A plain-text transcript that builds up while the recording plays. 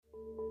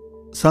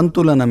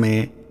సంతులనమే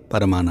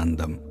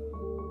పరమానందం.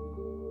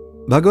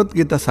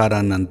 భగవద్గీత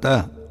సారాన్నంతా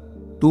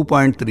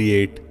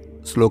 2.38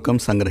 శ్లోకం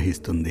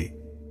సంగ్రహిస్తుంది.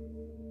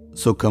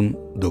 సుఖం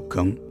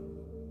దుఃఖం,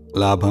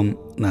 లాభం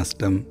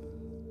నష్టం,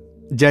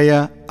 జయ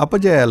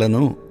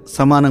అపజయాలను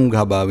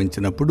సమానంగా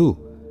భావించినప్పుడు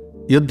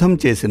యుద్ధం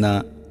చేసిన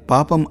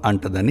పాపం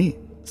అంటదని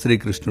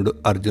శ్రీకృష్ణుడు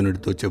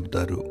అర్జునుడితో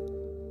చెబుతారు.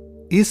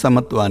 ఈ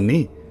సమత్వాన్ని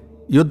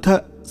యుద్ధ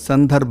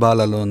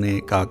సందర్భాలలోనే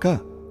కాక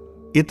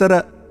ఇతర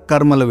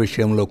కర్మల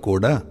విషయంలో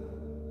కూడా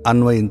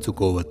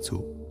అన్వయించుకోవచ్చు.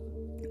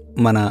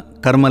 మన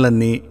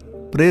కర్మలన్నీ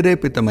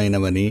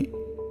ప్రేరేపితమైనవని,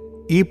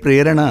 ఈ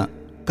ప్రేరణ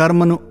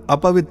కర్మను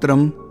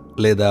అపవిత్రం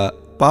లేదా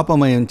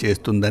పాపమయం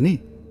చేస్తుందని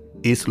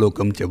ఈ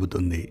శ్లోకం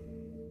చెబుతుంది.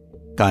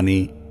 కానీ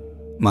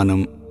మనం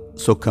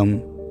సుఖం,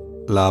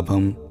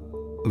 లాభం,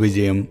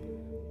 విజయం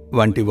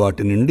వంటి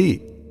వాటి నుండి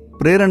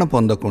ప్రేరణ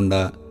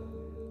పొందకుండా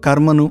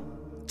కర్మను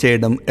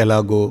చేయడం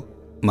ఎలాగో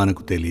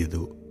మనకు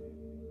తెలియదు.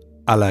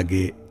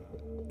 అలాగే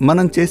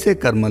మనం చేసే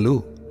కర్మలు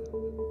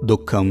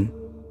దుఃఖం,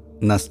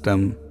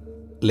 నష్టం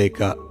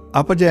లేక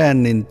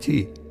అపజయాన్నించి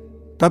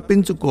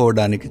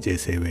తప్పించుకోవడానికి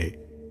చేసేవే.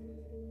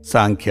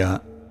 సాంఖ్య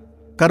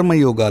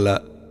కర్మయోగాల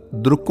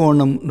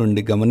దృక్కోణం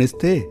నుండి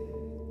గమనిస్తే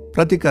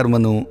ప్రతి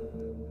కర్మను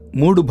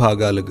 3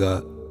 భాగాలుగా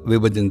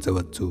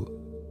విభజించవచ్చు: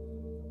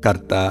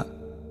 కర్త,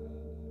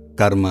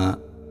 కర్మ,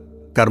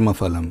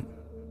 కర్మఫలం.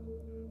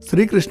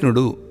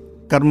 శ్రీకృష్ణుడు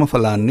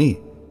కర్మఫలాన్ని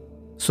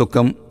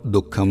సుఖం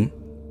దుఃఖం,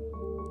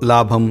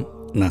 లాభం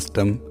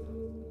నష్టం,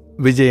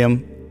 విజయం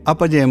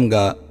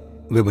అపజయంగా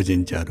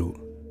విభజించారు.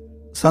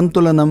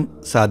 సంతులనం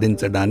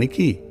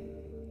సాధించడానికి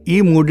ఈ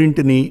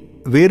మూడింటిని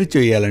వేరు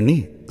చేయాలని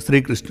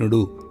శ్రీకృష్ణుడు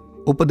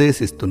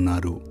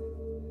ఉపదేశిస్తున్నారు.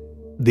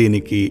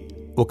 దీనికి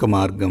ఒక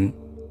మార్గం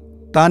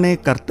తానే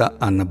కర్త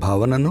అన్న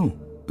భావనను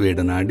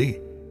వీడనాడి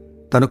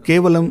తను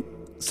కేవలం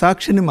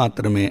సాక్షిని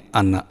మాత్రమే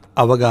అన్న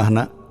అవగాహన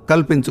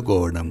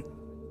కల్పించుకోవడం.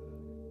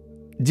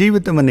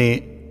 జీవితమనే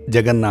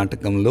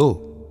జగన్నాటకంలో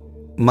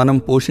మనం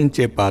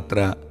పోషించే పాత్ర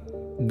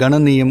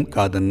గణనీయం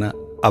కాదన్న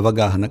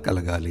అవగాహన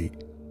కలగాలి.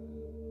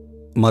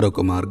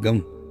 మరొక మార్గం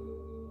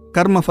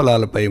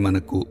కర్మఫలాలపై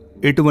మనకు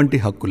ఎటువంటి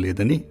హక్కు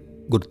లేదని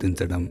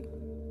గుర్తించడం.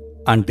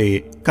 అంటే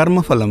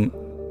కర్మఫలం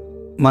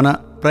మన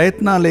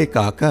ప్రయత్నాలే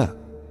కాక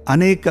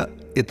అనేక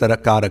ఇతర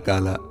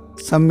కారకాల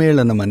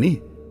సమ్మేళనమని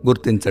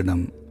గుర్తించడం.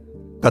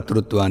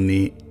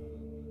 కర్తృత్వాన్ని,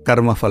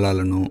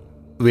 కర్మఫలాలను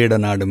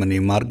వీడనాడమనే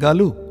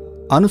మార్గాలు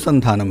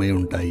అనుసంధానమై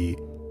ఉంటాయి.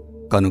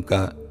 కనుక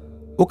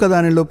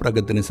ఒకదానిలో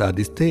ప్రగతిని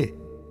సాధిస్తే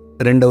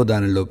రెండవ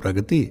దానిలో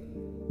ప్రగతి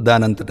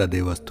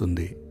దానంతటదే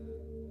వస్తుంది.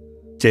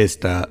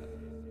 చేష్ట,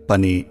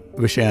 పని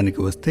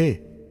విషయానికి వస్తే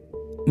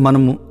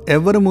మనము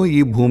ఎవ్వరము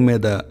ఈ భూమి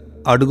మీద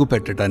అడుగు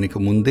పెట్టడానికి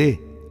ముందే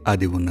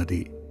అది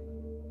ఉన్నది.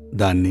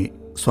 దాన్ని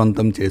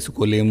సొంతం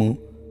చేసుకోలేము,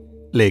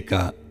 లేక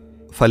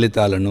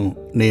ఫలితాలను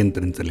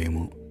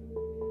నియంత్రించలేము.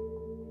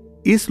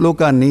 ఈ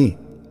శ్లోకాన్ని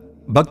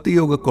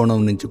భక్తియోగ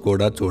కోణం నుంచి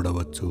కూడా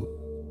చూడవచ్చు.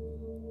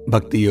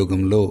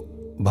 భక్తియోగంలో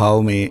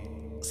భావమే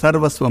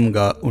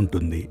సర్వస్వంగా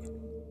ఉంటుంది.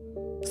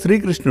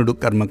 శ్రీకృష్ణుడు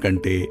కర్మ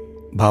కంటే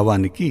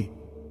భావానికి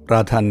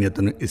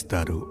ప్రాధాన్యతను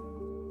ఇస్తారు.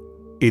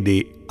 ఇది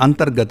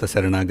అంతర్గత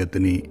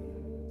శరణాగతిని,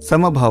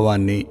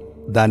 సమభావాన్ని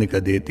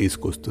దానికదే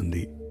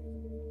తీసుకొస్తుంది.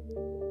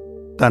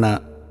 తన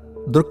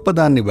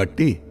దృక్పథాన్ని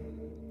బట్టి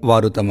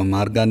వారు తమ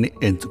మార్గాన్ని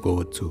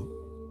ఎంచుకోవచ్చు.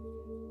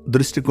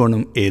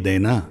 దృష్టికోణం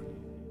ఏదైనా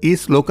ఈ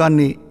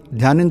శ్లోకాన్ని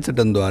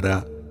ధ్యానించటం ద్వారా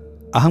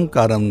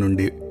అహంకారం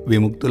నుండి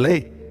విముక్తులై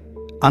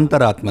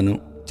అంతరాత్మను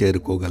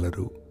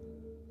చేరుకోగలరు.